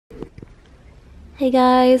Hey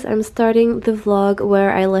guys, I'm starting the vlog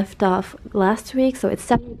where I left off last week, so it's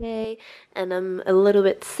Saturday and I'm a little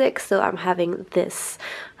bit sick, so I'm having this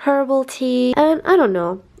herbal tea and I don't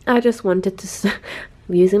know, I just wanted to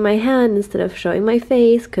I'm using my hand instead of showing my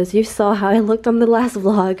face because you saw how I looked on the last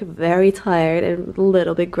vlog, very tired and a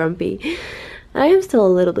little bit grumpy. I am still a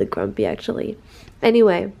little bit grumpy actually.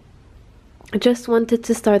 Anyway, I just wanted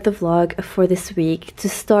to start the vlog for this week, to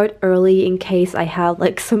start early in case I have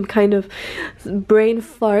like some kind of brain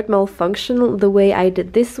fart malfunction the way I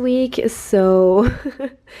did this week, so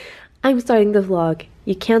I'm starting the vlog.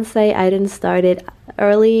 You can't say I didn't start it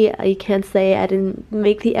early, you can't say I didn't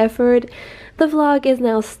make the effort. The vlog is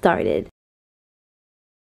now started.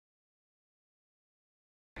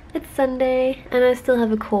 It's Sunday and I still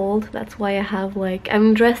have a cold, that's why I have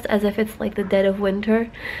I'm dressed as if it's like the dead of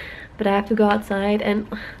winter. But I have to go outside and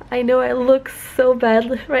I know I look so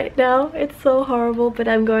bad right now. It's so horrible, but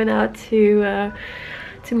I'm going out to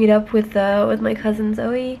meet up with my cousin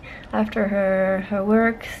Zoe after her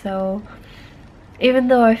work. So even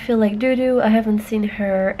though I feel like doo-doo, I haven't seen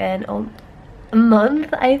her in a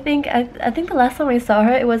month. I think the last time I saw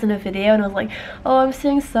her it was in a video and I was like, oh, I'm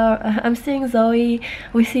seeing Zoe,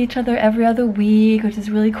 we see each other every other week, which is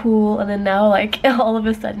really cool. And then now all of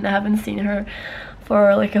a sudden I haven't seen her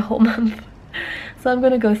for like a whole month. So I'm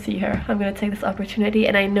gonna go see her. I'm gonna take this opportunity,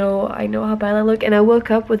 and I know how bad I look, and I woke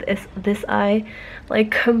up with this eye like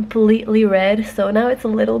completely red, so now it's a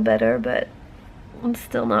little better, but it's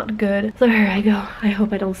still not good. So here I go. I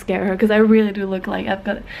hope I don't scare her because I really do look like I've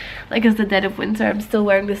got it's the dead of winter. I'm still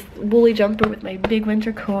wearing this woolly jumper with my big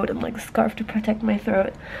winter coat and like a scarf to protect my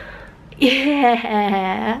throat.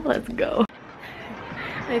 Yeah, let's go.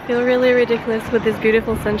 I feel really ridiculous with this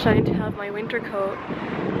beautiful sunshine to have my winter coat,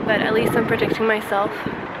 but at least I'm protecting myself.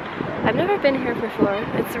 I've never been here before.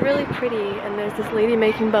 It's really pretty and there's this lady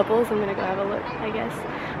making bubbles. I'm gonna go have a look, I guess,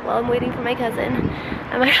 while I'm waiting for my cousin.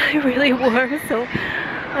 I'm actually really warm, so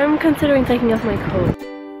I'm considering taking off my coat.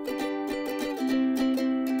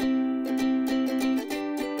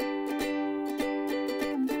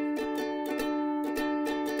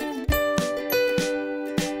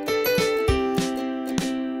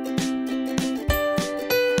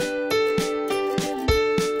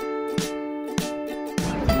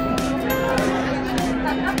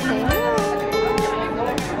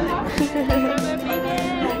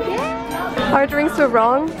 Our drinks were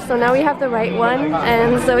wrong, so now we have the right one,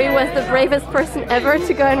 and Zoe was the bravest person ever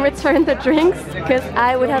to go and return the drinks, because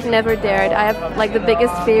I would have never dared. I have like the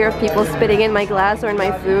biggest fear of people spitting in my glass or in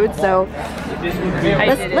my food, so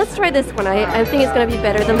let's try this one. I think it's gonna be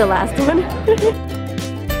better than the last one.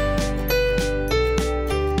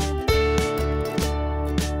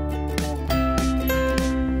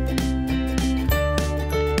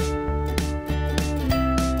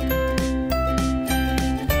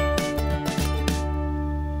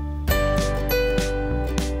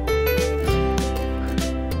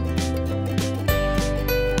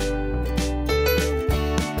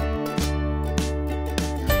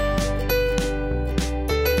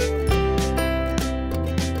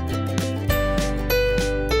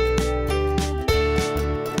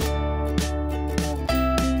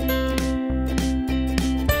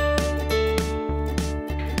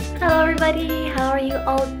 Everybody, how are you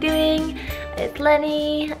all doing? It's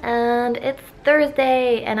Lenny and it's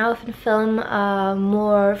Thursday, and I often film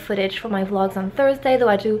more footage for my vlogs on Thursday, though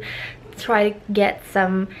I do try to get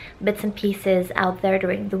some bits and pieces out there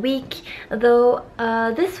during the week. Though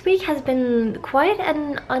this week has been quite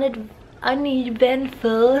an uneventful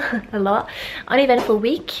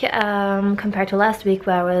week compared to last week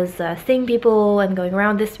where I was seeing people and going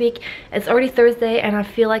around. This week it's already Thursday and I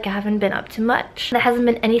feel like I haven't been up to much. There hasn't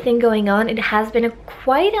been anything going on. It has been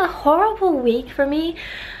quite a horrible week for me,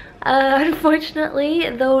 unfortunately,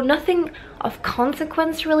 though nothing of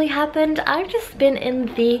consequence really happened. I've just been in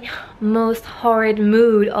the most horrid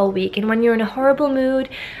mood all week, and when you're in a horrible mood,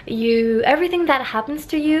 everything that happens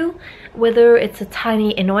to you, whether it's a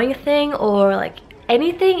tiny annoying thing or like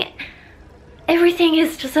anything, everything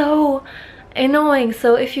is just so annoying.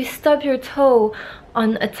 So if you stub your toe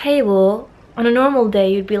on a table on a normal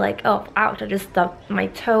day, you'd be like, oh, ouch, I just stubbed my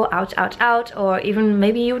toe, ouch, ouch, ouch, or even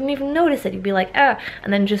maybe you wouldn't even notice it. You'd be like, ah,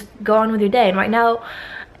 and then just go on with your day. And right now,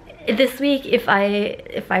 this week, if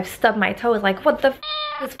I've stubbed my toe, it's like, what the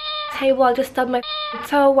this table, I just stubbed my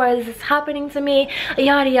toe, why is this happening to me,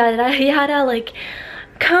 yada yada yada, like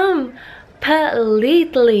completely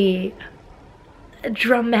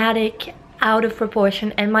dramatic, out of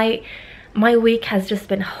proportion. And my my week has just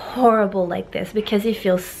been horrible like this, because you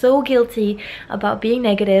feel so guilty about being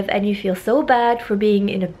negative and you feel so bad for being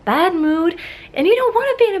in a bad mood, and you don't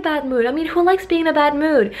want to be in a bad mood. I mean, who likes being in a bad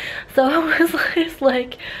mood? So I was just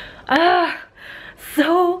like,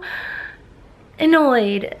 so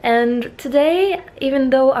annoyed. And today, even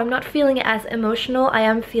though I'm not feeling as emotional, I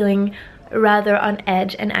am feeling rather on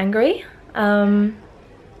edge and angry,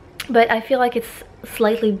 but I feel like it's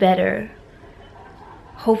slightly better.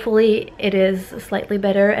 Hopefully it is slightly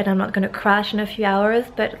better and I'm not gonna crash in a few hours.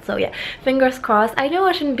 But so yeah, fingers crossed. I know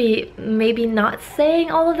I shouldn't be maybe not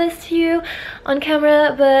saying all of this to you on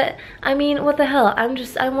camera, but I mean, what the hell, I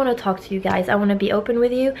want to talk to you guys. I want to be open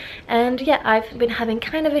with you. And yeah, I've been having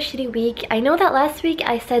kind of a shitty week. I know that last week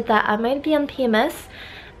I said that I might be on PMS,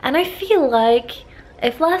 and I feel like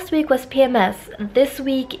if last week was PMS, this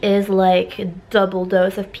week is like a double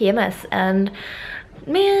dose of PMS. And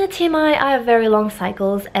man, TMI, I have very long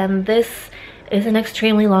cycles, and this is an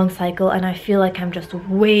extremely long cycle, and I feel like I'm just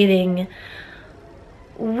waiting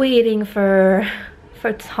for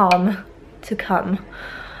Tom to come.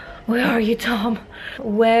 Where are you, Tom?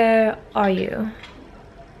 Where are you?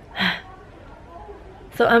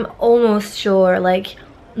 So I'm almost sure, like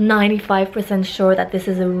 95% sure, that this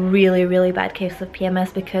is a really bad case of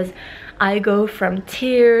PMS, because I go from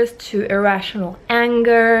tears to irrational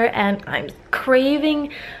anger, and I'm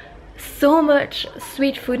craving so much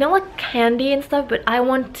sweet food. Not like candy and stuff, but I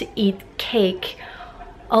want to eat cake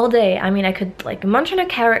all day. I mean, I could like munch on a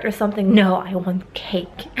carrot or something. No, I want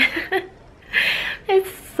cake.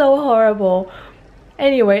 It's so horrible.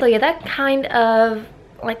 Anyway, so yeah, that kind of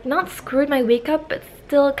like not screwed my week up, but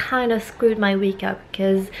still kind of screwed my week up,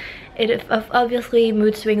 because it obviously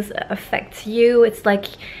mood swings affect you. It's like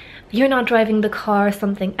you're not driving the car,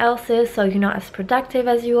 something else is, so you're not as productive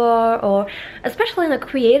as you are. Or especially on a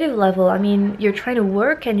creative level, I mean, you're trying to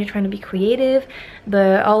work and you're trying to be creative,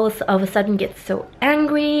 but all of a sudden get so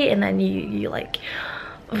angry, and then you like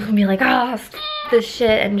be like, this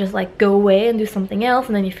shit, and just like go away and do something else,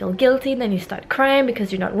 and then you feel guilty, and then you start crying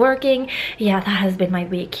because you're not working. Yeah, that has been my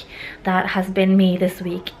week. That has been me this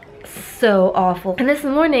week. So awful. And this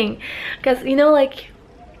morning, because you know, like,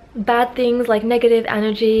 bad things like negative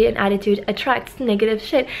energy and attitude attracts negative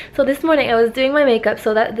shit. So this morning I was doing my makeup,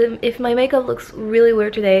 so that if my makeup looks really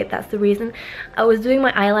weird today, that's the reason. I was doing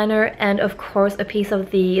my eyeliner, and of course a piece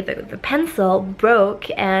of the pencil broke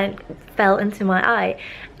and fell into my eye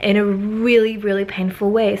in a really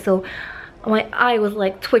painful way. So my eye was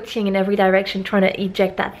like twitching in every direction trying to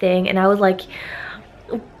eject that thing, and I was like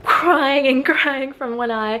crying from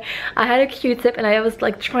one eye. I had a Q-tip and I was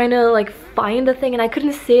like trying to like find the thing, and I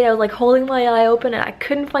couldn't see it. I was like holding my eye open and I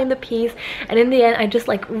couldn't find the piece, and in the end I just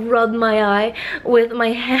like rubbed my eye with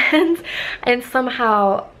my hands and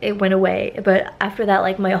somehow it went away. But after that,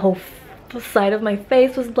 like my whole side of my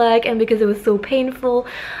face was black, and because it was so painful,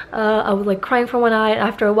 I was like crying from one eye, and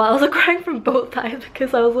after a while I was like crying from both eyes,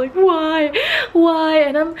 because I was like, why?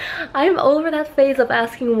 And I'm over that phase of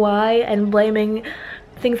asking why and blaming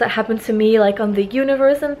things that happen to me like on the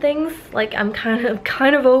universe and things. Like I'm kind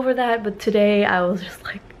of over that, but today I was just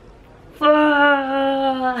like,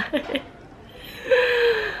 oh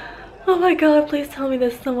my god, please tell me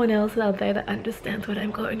there's someone else out there that understands what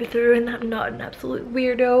I'm going through and I'm not an absolute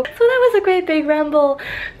weirdo. So that was a great big ramble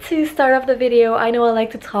to start off the video. I know I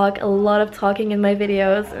like to talk, a lot of talking in my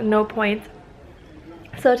videos, no point.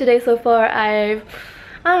 So today so far I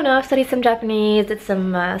don't know, I've studied some Japanese, did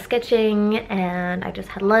some sketching, and I just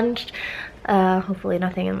had lunch. Hopefully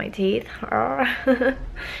nothing in my teeth.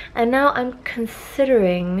 And now I'm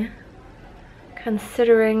considering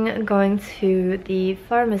going to the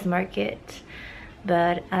farmer's market,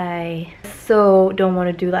 but I so don't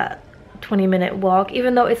want to do that 20-minute walk,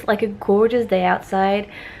 even though it's like a gorgeous day outside.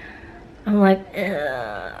 I'm like,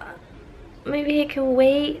 maybe it can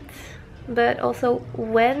wait, but also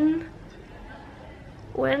when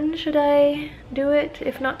should I do it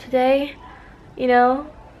if not today? You know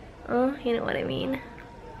what I mean.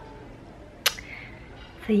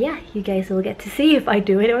 So yeah, you guys will get to see if I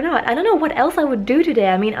do it or not. I don't know what else I would do today.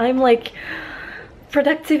 I mean, I'm like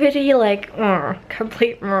productivity like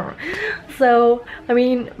complete. So I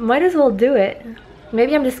mean, might as well do it.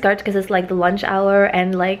 Maybe I'm just scared because it's like the lunch hour,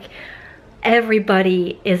 and like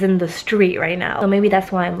everybody is in the street right now. So maybe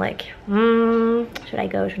that's why I'm like, should I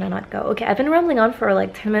go, should I not go? Okay, I've been rambling on for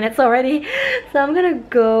like 10 minutes already, so I'm gonna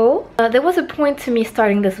go. There was a point to me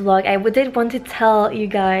starting this vlog. I did want to tell you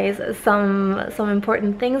guys some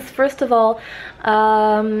important things. First of all,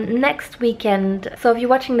 next weekend, so if you're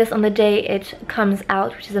watching this on the day it comes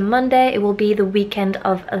out, which is a Monday, it will be the weekend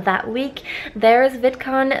of that week. There is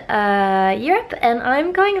VidCon Europe, and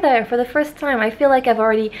I'm going there for the first time. I feel like I've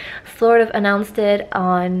already sort of announced it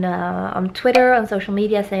on Twitter, on social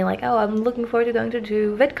media, saying like, oh, I'm looking forward to going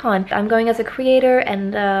to VidCon. I'm going as a creator,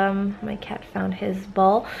 and my cat found his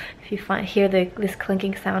ball. If you hear this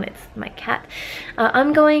clinking sound, it's my cat.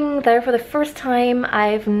 I'm going there for the first time.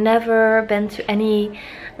 I've never been to any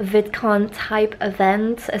VidCon type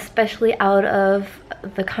event, especially out of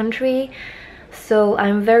the country. So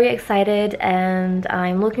I'm very excited and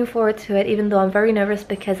I'm looking forward to it, even though I'm very nervous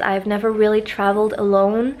because I've never really traveled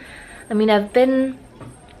alone. I mean, I've been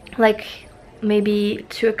like maybe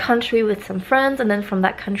to a country with some friends, and then from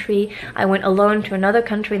that country I went alone to another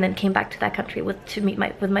country and then came back to that country to meet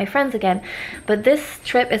with my friends again. But this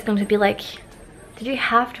trip is going to be like, did you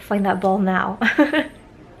have to find that ball now?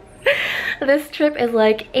 This trip is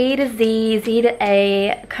like A to Z, Z to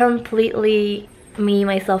A, completely me,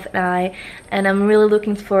 myself, and I, and I'm really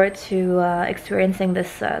looking forward to experiencing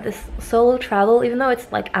this this solo travel. Even though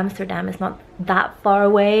it's like Amsterdam, it's not that far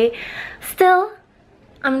away, still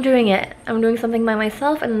I'm doing it. I'm doing something by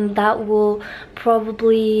myself, and that will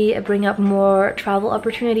probably bring up more travel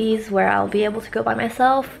opportunities where I'll be able to go by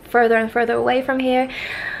myself further and further away from here.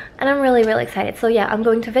 And I'm really, really excited. So yeah, I'm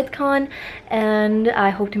going to VidCon, and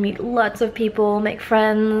I hope to meet lots of people, make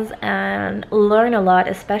friends, and learn a lot,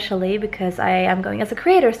 especially because I am going as a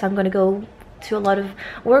creator, so I'm going to go to a lot of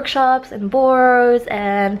workshops and boards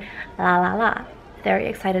and la la la. Very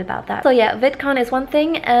excited about that. So yeah, VidCon is one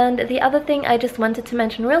thing, and the other thing I just wanted to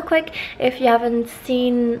mention real quick, if you haven't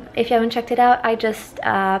checked it out, I just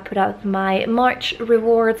put out my March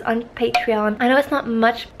rewards on Patreon. I know it's not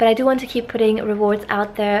much, but I do want to keep putting rewards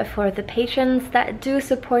out there for the patrons that do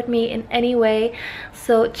support me in any way.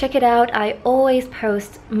 So check it out. I always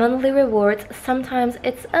post monthly rewards. Sometimes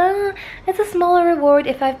it's a smaller reward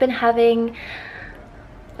if I've been having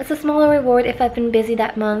It's a smaller reward if I've been busy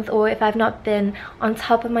that month or if I've not been on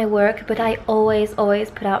top of my work, but I always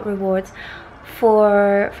put out rewards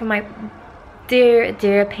for my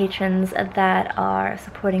dear patrons that are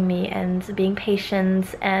supporting me and being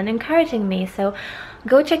patient and encouraging me. So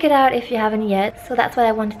go check it out if you haven't yet. So that's what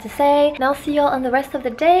I wanted to say, and I'll see you all on the rest of the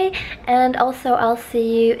day, and also I'll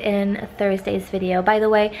see you in Thursday's video. By the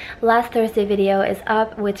way, last Thursday video is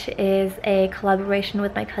up, which is a collaboration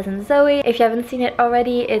with my cousin Zoe. If you haven't seen it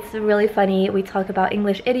already, it's really funny. We talk about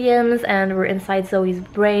English idioms and we're inside Zoe's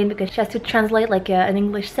brain because she has to translate like an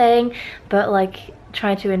English saying, but like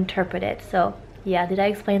trying to interpret it. So yeah, did I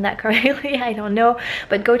explain that correctly? I don't know,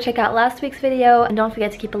 but go check out last week's video, and don't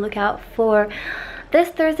forget to keep a lookout for this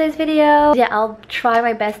Thursday's video. Yeah, I'll try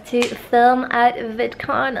my best to film at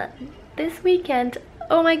VidCon this weekend.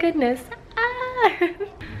 Oh my goodness.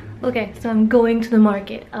 Okay, so I'm going to the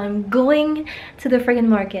market. I'm going to the friggin'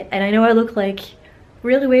 market, and I know I look like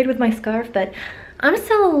really weird with my scarf, but I'm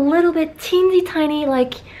still a little bit teensy tiny,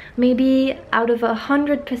 like maybe out of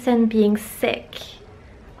 100% being sick,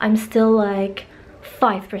 I'm still like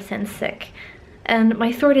 5% sick. And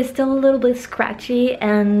my throat is still a little bit scratchy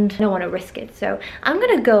and I don't want to risk it. So I'm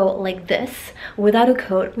gonna go like this without a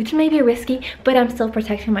coat, which may be risky, but I'm still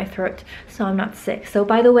protecting my throat so I'm not sick. So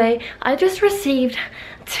by the way, I just received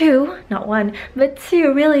not one, but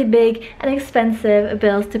two really big and expensive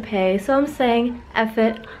bills to pay. So I'm saying, F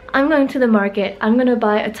it, I'm going to the market. I'm gonna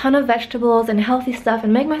buy a ton of vegetables and healthy stuff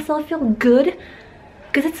and make myself feel good,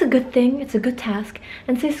 because it's a good thing, it's a good task,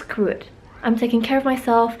 and say screw it. I'm taking care of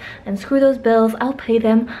myself, and screw those bills. I'll pay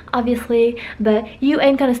them, obviously, but you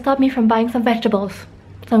ain't gonna stop me from buying some vegetables.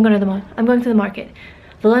 So I'm going to the market.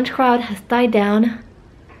 The lunch crowd has died down,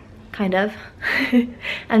 kind of,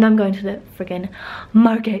 and I'm going to the friggin'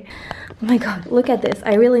 market. Oh my god, look at this.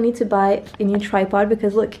 I really need to buy a new tripod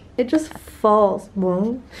because look, it just falls.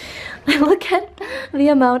 Look at the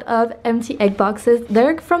amount of empty egg boxes.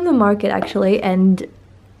 They're from the market actually, and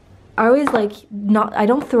I always like I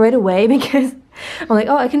don't throw it away because I'm like,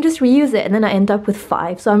 oh, I can just reuse it, and then I end up with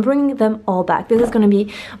 5. So I'm bringing them all back. This is gonna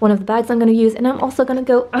be one of the bags I'm gonna use, and I'm also gonna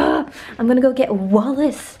go I'm gonna go get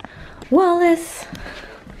Wallace. Where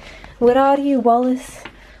are you, Wallace?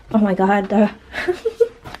 Oh my god,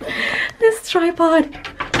 this tripod.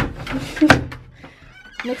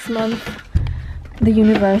 Next month the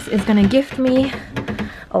universe is gonna gift me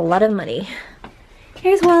a lot of money.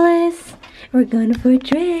 Here's Wallace. We're going for a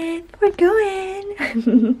trip. We're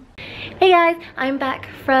going. Hey guys, I'm back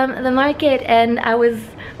from the market and I was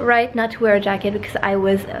right not to wear a jacket because I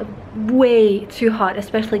was way too hot,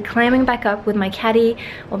 especially climbing back up with my caddy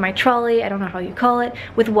or my trolley, I don't know how you call it,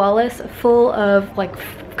 with Wallace full of like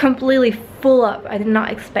completely full up. I did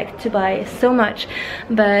not expect to buy so much,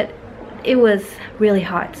 but it was really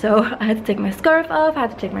hot, so I had to take my scarf off, I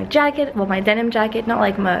had to take my jacket, well, my denim jacket, not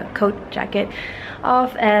like my coat jacket,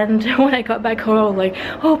 off. And when I got back home, I was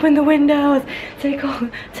like, open the windows,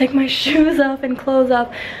 take my shoes off and clothes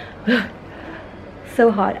off.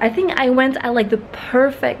 So hot. I think I went at like the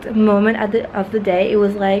perfect moment of the day. It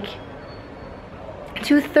was like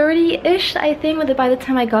 2:30-ish, I think, by the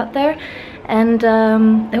time I got there. And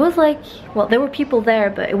it was like, well, there were people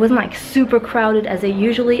there, but it wasn't like super crowded as it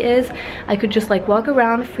usually is. I could just like walk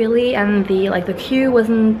around freely, and the queue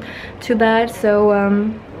wasn't too bad. So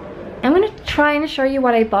I'm gonna try and show you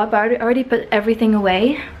what I bought, but I already put everything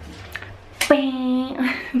away. Bang!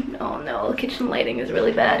 Oh no, kitchen lighting is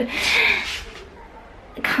really bad.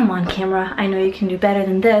 Come on, camera, I know you can do better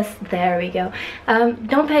than this. There we go.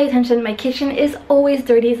 Don't pay attention, my kitchen is always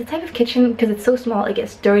dirty. It's the type of kitchen, because it's so small, it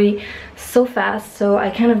gets dirty so fast, so I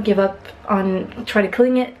kind of give up on trying to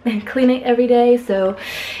clean it every day. So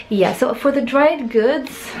yeah, so for the dried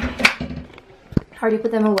goods, I already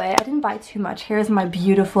put them away. I didn't buy too much. Here's my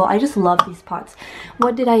beautiful, I just love these pots.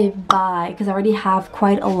 What did I buy? Because I already have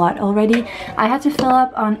quite a lot already. I had to fill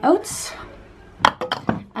up on oats.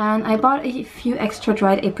 And I bought a few extra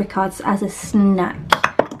dried apricots as a snack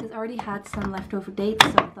because I already had some leftover dates,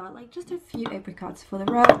 so I thought like just a few apricots for the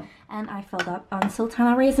road. And I filled up on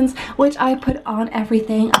sultana raisins, which I put on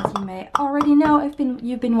everything, as you may already know if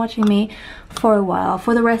you've been watching me for a while.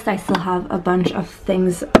 For the rest, I still have a bunch of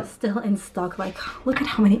things still in stock. Like, look at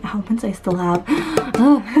how many almonds I still have.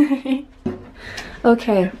 Oh.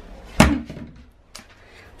 Okay.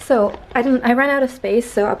 So I ran out of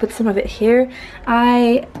space, so I put some of it here.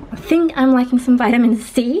 I think I'm liking some vitamin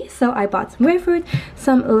C, so I bought some grapefruit,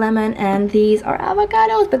 some lemon, and these are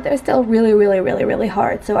avocados, but they're still really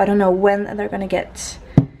hard. So I don't know when they're gonna get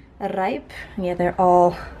ripe. Yeah, they're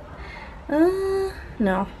all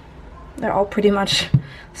no, they're all pretty much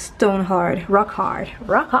stone hard, rock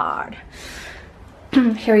hard.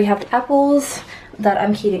 Here you have the apples that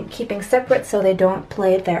I'm keeping separate so they don't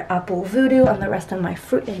play their apple voodoo on the rest of my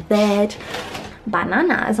fruit and veg.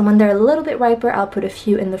 Bananas, and when they're a little bit riper, I'll put a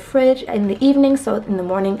few in the fridge in the evening, so in the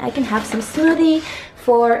morning I can have some smoothie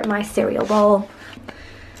for my cereal bowl.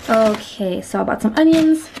 Okay, so I bought some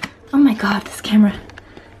onions. Oh my god, this camera.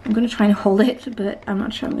 I'm gonna try and hold it, but I'm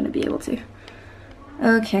not sure I'm gonna be able to.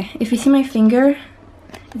 Okay, if you see my finger,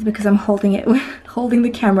 it's because I'm holding it, holding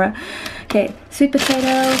the camera. Okay, sweet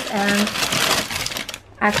potatoes and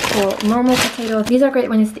actual normal potatoes. These are great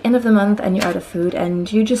when it's the end of the month and you're out of food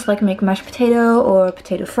and you just like make mashed potato or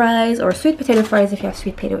potato fries or sweet potato fries if you have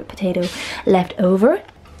sweet potato left over.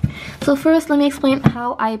 So first, let me explain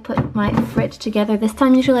how I put my fridge together. This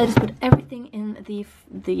time, usually I just put everything in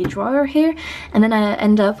the drawer here, and then I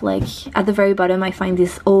end up like at the very bottom I find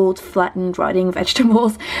these old flattened rotting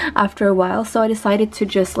vegetables after a while. So I decided to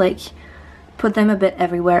just like put them a bit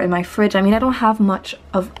everywhere in my fridge. I mean, I don't have much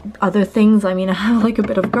of other things. I mean, I have like a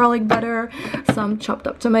bit of garlic butter, some chopped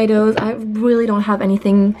up tomatoes. I really don't have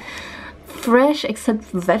anything fresh except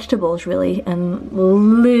vegetables really, and a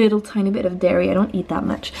little tiny bit of dairy. I don't eat that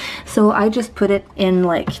much, so I just put it in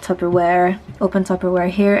like Tupperware, open Tupperware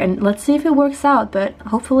here, and let's see if it works out. But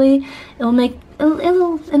hopefully it'll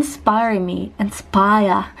inspire me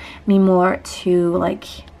more to like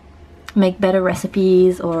make better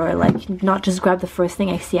recipes, or like not just grab the first thing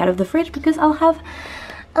I see out of the fridge, because I'll have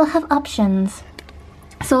options.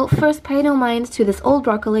 So first, pay no mind to this old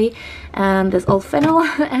broccoli and this old fennel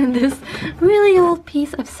and this really old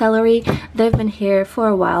piece of celery. They've been here for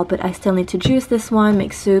a while, but I still need to juice this one,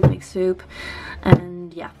 make soup,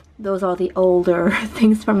 and yeah, those are the older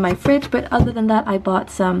things from my fridge. But other than that, I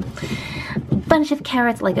bought some bunch of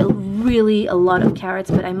carrots, like a lot of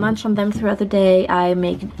carrots, but I munch on them throughout the day. I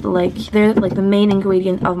make like, they're like the main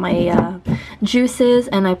ingredient of my juices,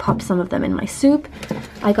 and I popped some of them in my soup.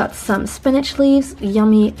 I got some spinach leaves,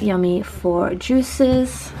 yummy for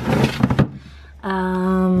juices.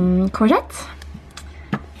 Courgette,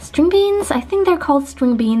 string beans, I think they're called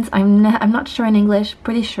string beans. I'm not sure in English,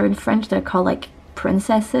 pretty sure in French they're called like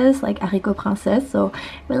princesses, like haricots princesse, so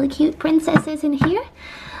really cute princesses in here.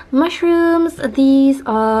 Mushrooms, these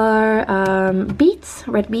are beets,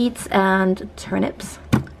 red beets, and turnips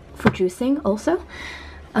for juicing also.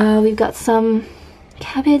 We've got some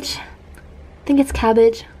cabbage, I think it's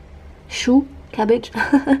cabbage, cabbage,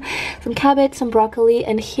 some cabbage, some broccoli,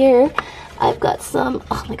 and here I've got some,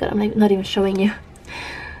 oh my god, I'm not even showing you.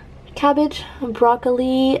 Cabbage,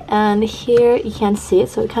 broccoli, and here you can't see it,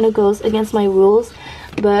 so it kind of goes against my rules,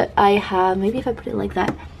 but I have, maybe if I put it like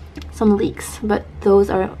that, some leeks, but those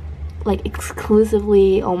are like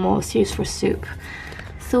exclusively almost used for soup.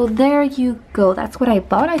 So there you go, that's what I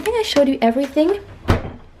bought. I think I showed you everything.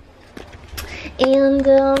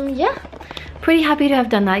 And yeah, pretty happy to have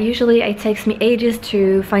done that. Usually it takes me ages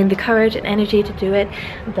to find the courage and energy to do it,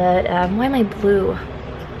 but why am I blue?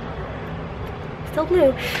 Still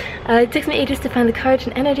blue. It takes me ages to find the courage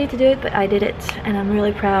and energy to do it, but I did it, and I'm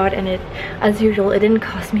really proud. And it, as usual, it didn't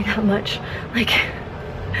cost me that much. Like,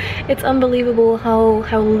 it's unbelievable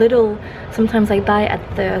how little sometimes I buy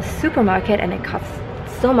at the supermarket, and it costs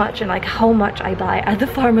so much, and like how much I buy at the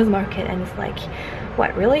farmer's market, and it's like,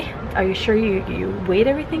 what, really? Are you sure you weighed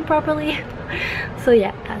everything properly? So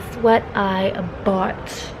yeah, that's what I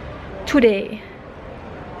bought today,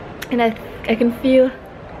 and I can feel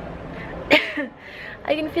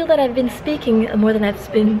I can feel that I've been speaking more than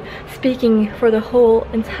I've been speaking for the whole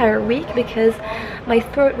entire week, because my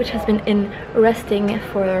throat, which has been in resting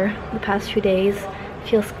for the past few days,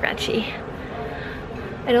 feels scratchy.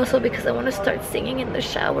 And also because I want to start singing in the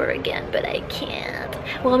shower again, but I can't.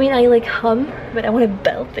 Well, I mean, I like hum, but I want to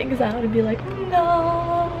belt things out and be like,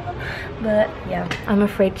 no. But yeah, I'm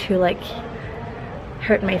afraid to like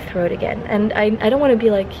hurt my throat again. And I don't want to be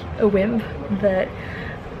like a wimp, but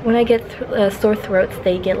when I get sore throats,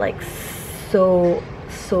 they get like so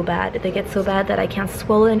bad. They get so bad that I can't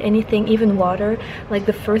swallow anything, even water. Like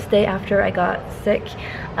the first day after I got sick,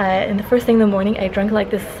 and the first thing in the morning, I drank like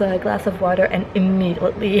this glass of water and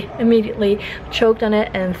immediately choked on it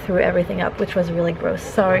and threw everything up, which was really gross.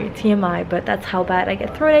 Sorry, TMI, but that's how bad I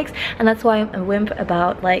get throat aches, and that's why I'm a wimp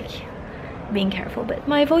about like being careful. But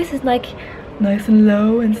my voice is like nice and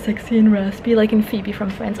low and sexy and raspy, like in Phoebe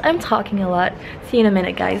from Friends. I'm talking a lot. See you in a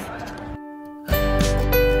minute, guys.